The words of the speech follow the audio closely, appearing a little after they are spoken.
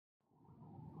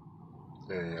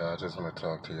Hey, I just want to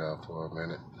talk to y'all for a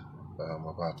minute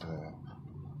about the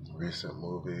recent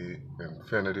movie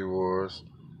Infinity Wars.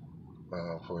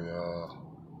 For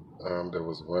y'all that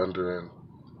was wondering,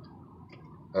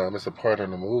 it's a part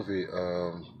in the movie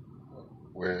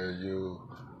where you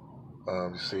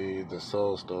see the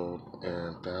Soul Stone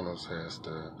and Thanos has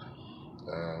to,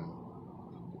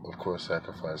 of course,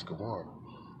 sacrifice Gamora.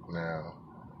 Now,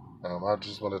 I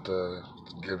just wanted to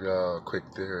give y'all a quick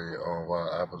theory on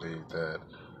why I believe that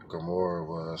Gamora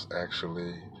was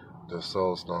actually the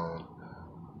Soul Stone,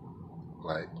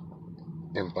 like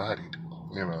embodied.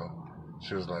 You know,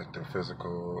 she was like the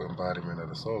physical embodiment of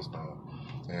the Soul Stone,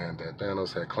 and that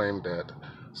Thanos had claimed that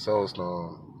Soul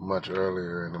Stone much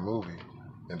earlier in the movie,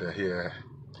 and that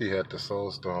he had the Soul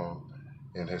Stone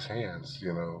in his hands.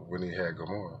 When he had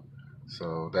Gamora.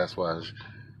 So that's why,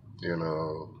 you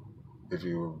know, if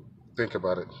you think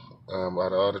about it, out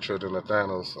of all the children of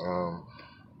Thanos,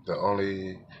 the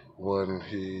only one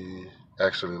he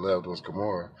actually loved was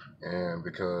Gamora, and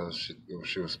because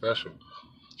she was special.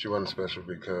 She wasn't special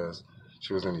because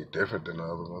she was any different than the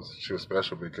other ones. She was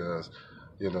special because,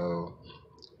 you know,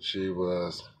 she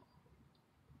was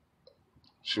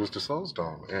she was the Soul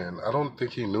Stone, and I don't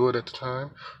think he knew it at the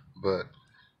time, but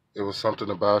it was something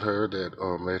about her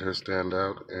that made her stand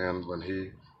out. And when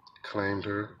he claimed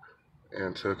her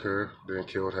and took her, then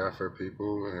killed half her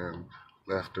people and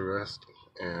left the rest,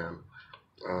 and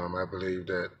I believe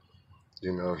that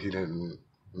he didn't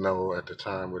know at the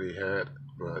time what he had,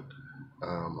 but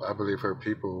I believe her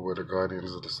people were the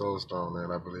guardians of the Soul Stone,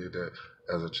 and I believe that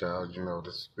as a child,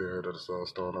 the spirit of the Soul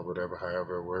Stone, or whatever,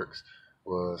 however it works,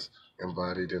 was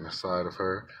embodied in the side of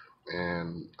her,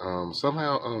 and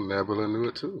somehow Nebula knew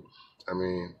it too. I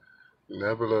mean,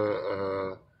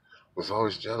 Nebula was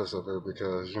always jealous of her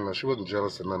because she wasn't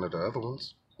jealous of none of the other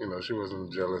ones. She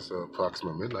wasn't jealous of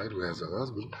Proxima Midnight, who has a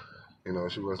husband.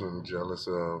 She wasn't jealous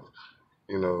of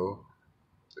you know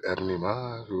Ebony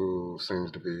Maw, who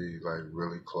seems to be like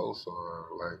really close, or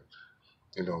like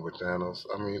with Thanos.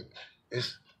 I mean,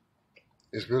 it's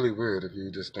it's really weird if you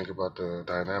just think about the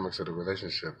dynamics of the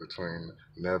relationship between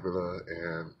Nebula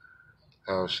and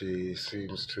how she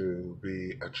seems to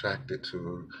be attracted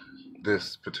to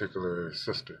this particular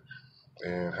sister,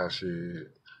 and how she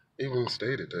even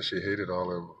stated that she hated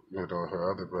all of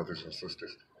her other brothers and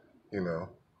sisters, you know,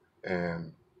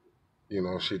 and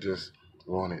she just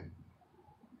wanted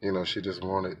she just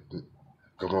wanted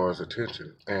Gamora's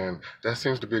attention. And that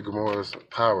seems to be Gamora's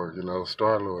power,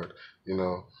 Star Lord, you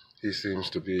know, he seems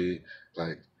to be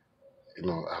like,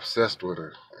 obsessed with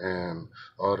her, and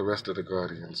all the rest of the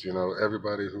Guardians,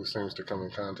 everybody who seems to come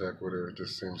in contact with her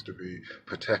just seems to be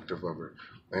protective of her.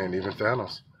 And even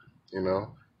Thanos, you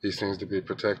know, he seems to be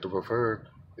protective of her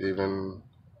even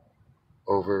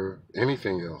over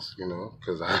anything else,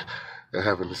 because I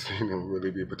haven't seen him really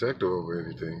be protective over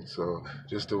anything. So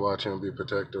just to watch him be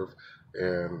protective,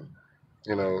 and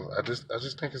I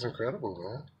just think it's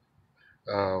incredible,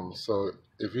 man. So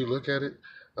if you look at it,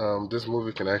 this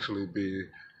movie can actually be,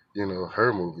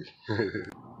 her movie.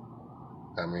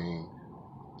 I mean,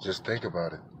 just think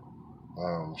about it.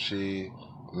 She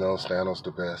knows Thanos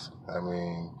the best. I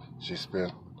mean, she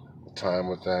spent time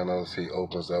with Thanos. He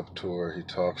opens up to her. He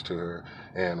talks to her.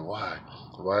 And why?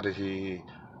 Why did he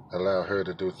allow her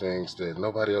to do things that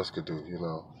nobody else could do?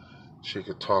 She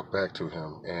could talk back to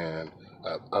him, and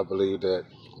I believe that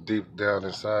deep down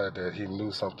inside that he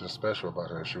knew something special about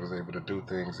her. She was able to do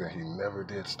things, and he never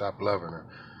did stop loving her.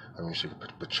 I mean, she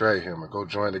could betray him or go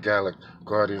join the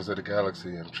Guardians of the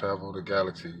Galaxy and travel the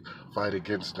galaxy, fight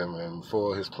against them and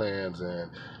foil his plans,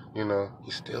 and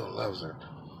he still loves her.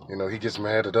 He gets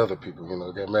mad at other people.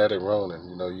 Get mad at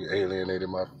Ronan. You alienated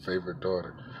my favorite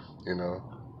daughter. You know,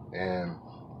 and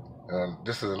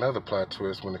this is another plot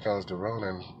twist when it comes to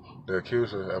Ronan, the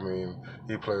accuser. I mean,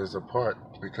 he plays a part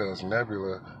because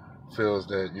Nebula feels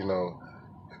that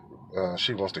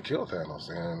she wants to kill Thanos,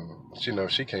 and she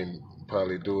knows she can't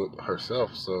probably do it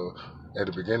herself. So at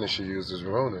the beginning, she uses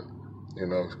Ronan,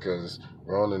 because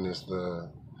Ronan is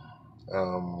the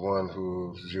one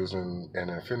who's using an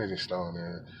Infinity Stone,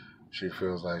 and she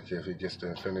feels like if he gets the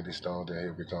Infinity Stone, then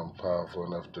he'll become powerful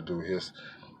enough to do his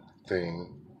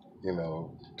thing,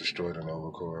 destroy the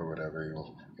Nova Corps or whatever,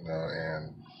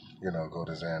 and go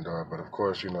to Xandar. But of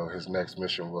course, his next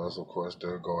mission was, of course,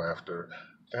 to go after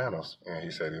Thanos, and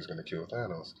he said he was going to kill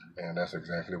Thanos, and that's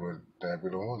exactly what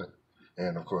Nebula wanted.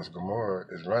 And of course,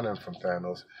 Gamora is running from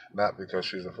Thanos, not because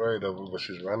she's afraid of him, but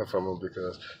she's running from him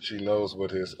because she knows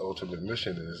what his ultimate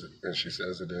mission is. And she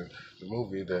says it in the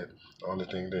movie that the only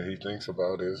thing that he thinks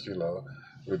about is,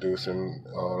 reducing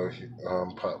all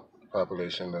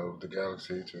population of the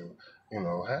galaxy to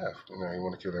half. He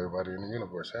want to kill everybody in the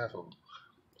universe, half of them.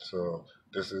 So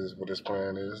this is what his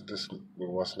plan is. This with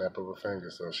one snap of a finger.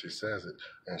 So she says it,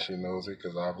 and she knows it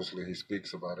because obviously he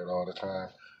speaks about it all the time.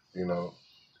 You know,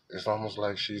 it's almost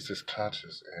like she's his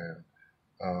conscious, and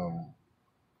um,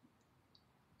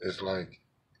 it's like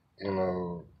you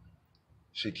know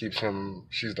she keeps him.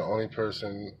 She's the only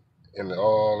person in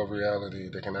all of reality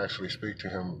that can actually speak to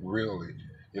him really.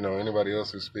 Anybody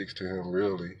else who speaks to him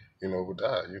really, would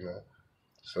die.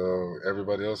 So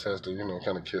everybody else has to,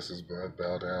 kind of kiss his butt,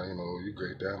 bow down, you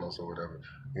great Thanos or whatever.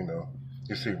 You know,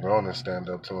 you see Ronan stand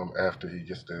up to him after he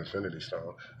gets the Infinity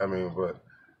Stone. I mean, but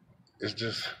it's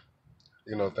just,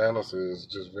 Thanos is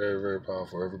just very, very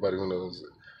powerful. Everybody who knows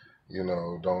it,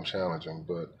 don't challenge him.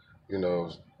 But, you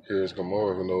know, here's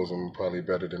Gamora who knows him probably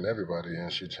better than everybody,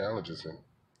 and she challenges him.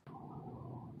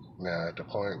 Now, at the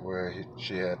point where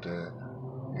she had to,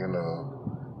 you know,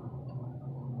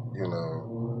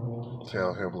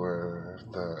 tell him where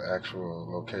the actual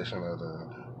location of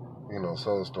the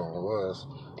Soul Stone was,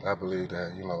 I believe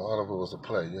that, all of it was a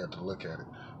play. You had to look at it.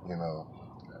 You know,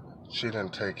 she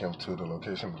didn't take him to the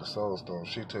location of the Soul Stone.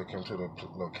 She took him to the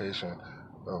location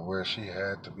where she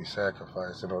had to be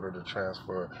sacrificed in order to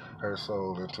transfer her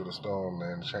soul into the stone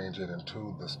and change it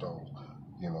into the stone,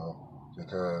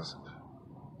 because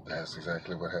that's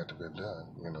exactly what had to be done,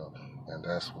 and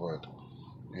that's what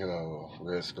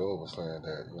Red Skull was saying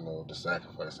that, the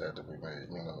sacrifice had to be made.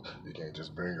 You can't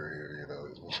just bring her here, you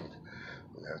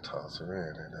gotta toss her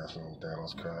in. And that's when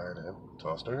Thanos cried and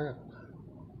tossed her in.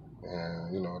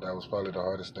 And, that was probably the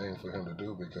hardest thing for him to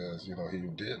do because, he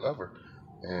did love her.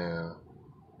 And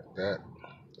that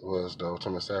was the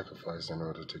ultimate sacrifice in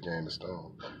order to gain the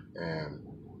stone. And,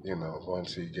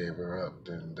 once he gave her up,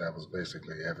 then that was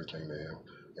basically everything to him.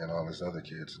 And all his other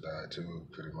kids died too,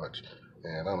 pretty much.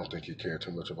 And I don't think he cared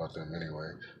too much about them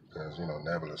anyway, because,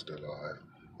 Nebula's still alive.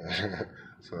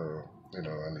 So,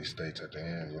 and he states at the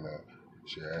end,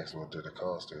 she asked what did it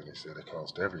cost her, and he said it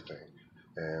cost everything.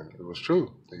 And it was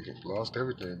true. He lost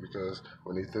everything because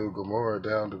when he threw Gamora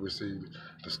down to receive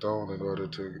the stone in order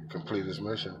to complete his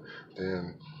mission,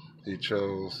 then he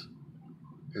chose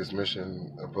his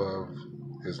mission above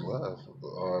his love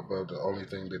or above the only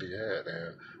thing that he had.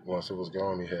 And once it was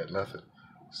gone, he had nothing.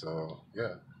 So,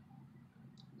 yeah.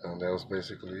 And that was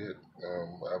basically it.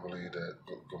 I believe that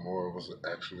Gamora was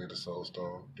actually the Soul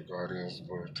Stone. The Guardians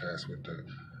were tasked with the,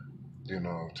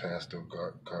 task of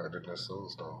guarding the Soul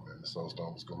Stone, and the Soul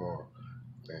Stone was Gamora.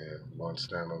 And once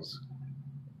Thanos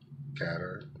got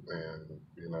her, and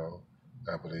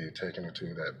I believe taking her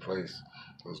to that place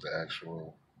was the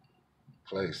actual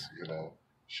place.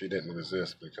 She didn't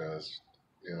resist because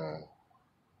you know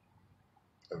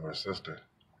of her sister.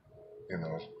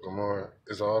 Gamora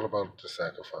is all about the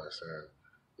sacrifice, and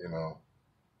you know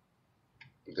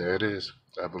there it is.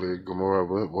 I believe Gamora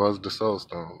was the Soul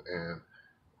Stone, and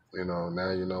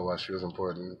now you know why she was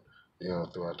important.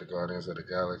 Throughout the Guardians of the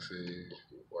Galaxy,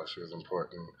 why she was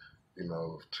important.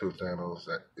 To Thanos,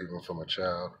 that even from a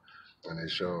child, and they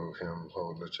show him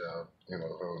holding the child,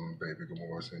 holding baby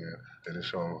Gamora's hand. Then they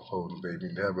show him holding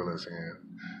baby Nebula's hand,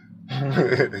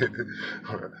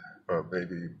 or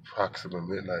baby Proxima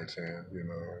Midnight's hand.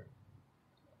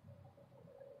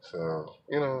 So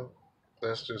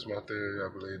that's just my theory. I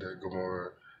believe that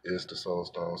Gamora is the Soul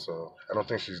Stone. So I don't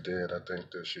think she's dead. I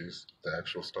think that she's the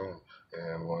actual stone.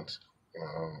 And once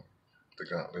the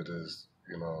gauntlet is,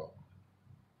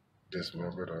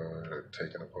 dismembered or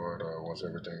taken apart, or once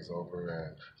everything's over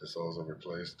and the souls are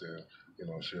replaced, then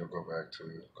she'll go back to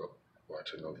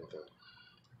watching over the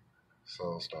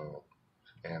Soul Stone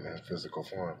and in physical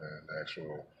form, and the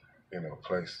actual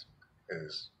place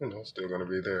is still going to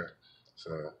be there.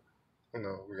 So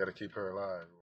we got to keep her alive.